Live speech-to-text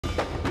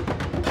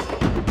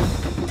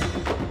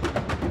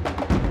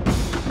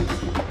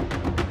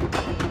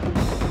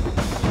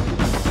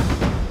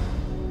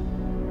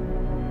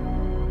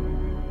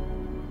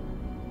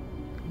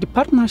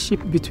partnership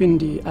between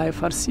the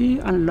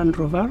IFRC and Land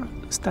Rover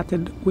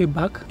started way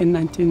back in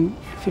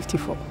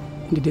 1954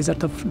 in the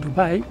desert of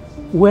Dubai,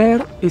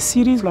 where a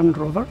series Land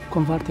Rover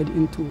converted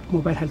into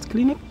mobile health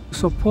clinic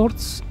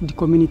supports the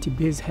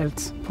community-based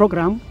health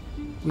program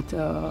with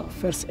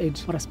first aid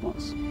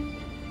response.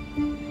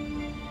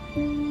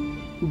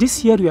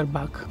 This year we are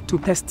back to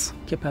test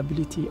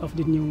capability of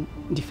the new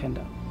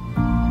Defender.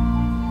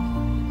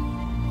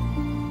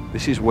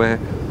 This is where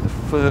the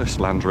first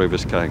Land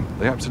Rovers came.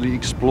 They absolutely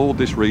explored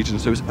this region,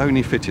 so it's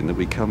only fitting that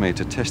we come here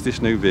to test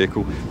this new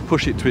vehicle,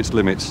 push it to its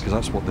limits, because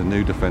that's what the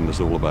new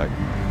Defender's all about.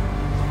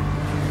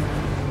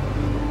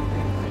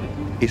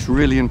 It's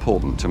really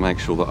important to make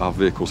sure that our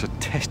vehicles are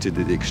tested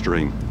at the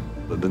extreme,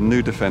 that the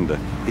new Defender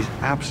is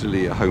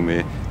absolutely at home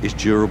here, is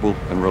durable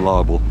and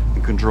reliable,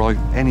 and can drive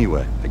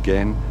anywhere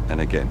again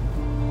and again.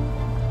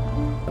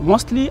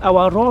 Mostly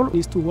our role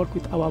is to work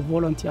with our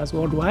volunteers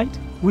worldwide.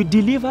 We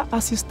deliver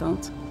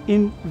assistance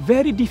in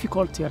very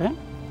difficult terrain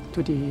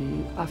to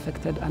the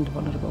affected and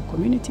vulnerable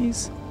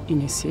communities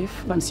in a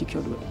safe and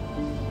secure way.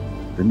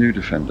 The new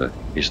Defender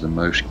is the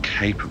most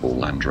capable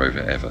Land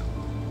Rover ever.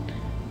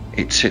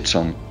 It sits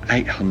on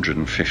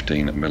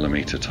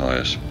 815mm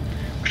tyres,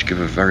 which give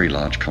a very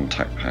large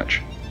contact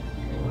patch.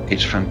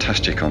 It's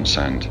fantastic on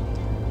sand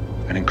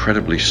and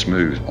incredibly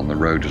smooth on the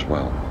road as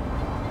well,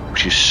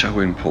 which is so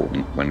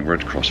important when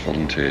Red Cross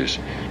volunteers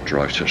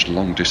drive such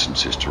long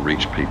distances to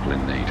reach people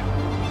in need.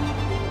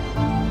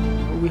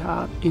 We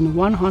are in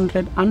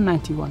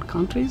 191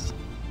 countries.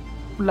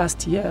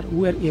 Last year we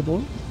were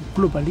able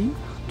globally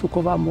to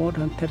cover more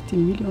than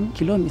 13 million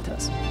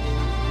kilometers.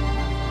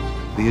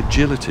 The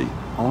agility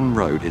on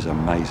road is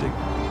amazing.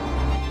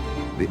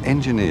 The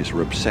engineers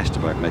are obsessed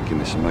about making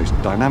this the most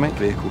dynamic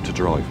vehicle to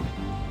drive.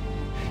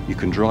 You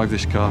can drive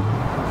this car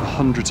for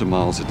hundreds of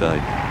miles a day,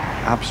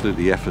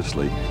 absolutely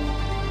effortlessly.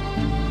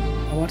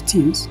 Our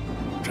teams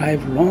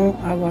drive long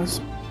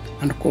hours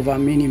and cover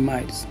many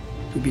miles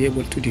to be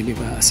able to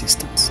deliver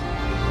assistance.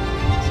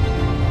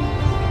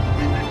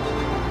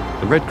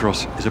 The Red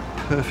Cross is a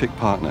perfect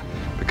partner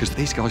because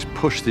these guys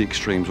push the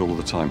extremes all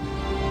the time.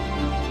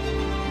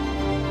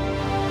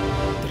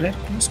 The Red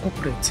Cross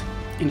operates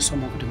in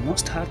some of the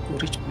most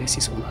hard-to-reach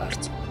places on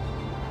Earth.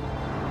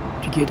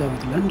 Together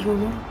with Land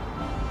Rover,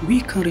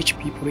 we can reach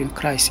people in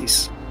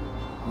crisis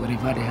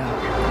wherever they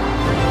are.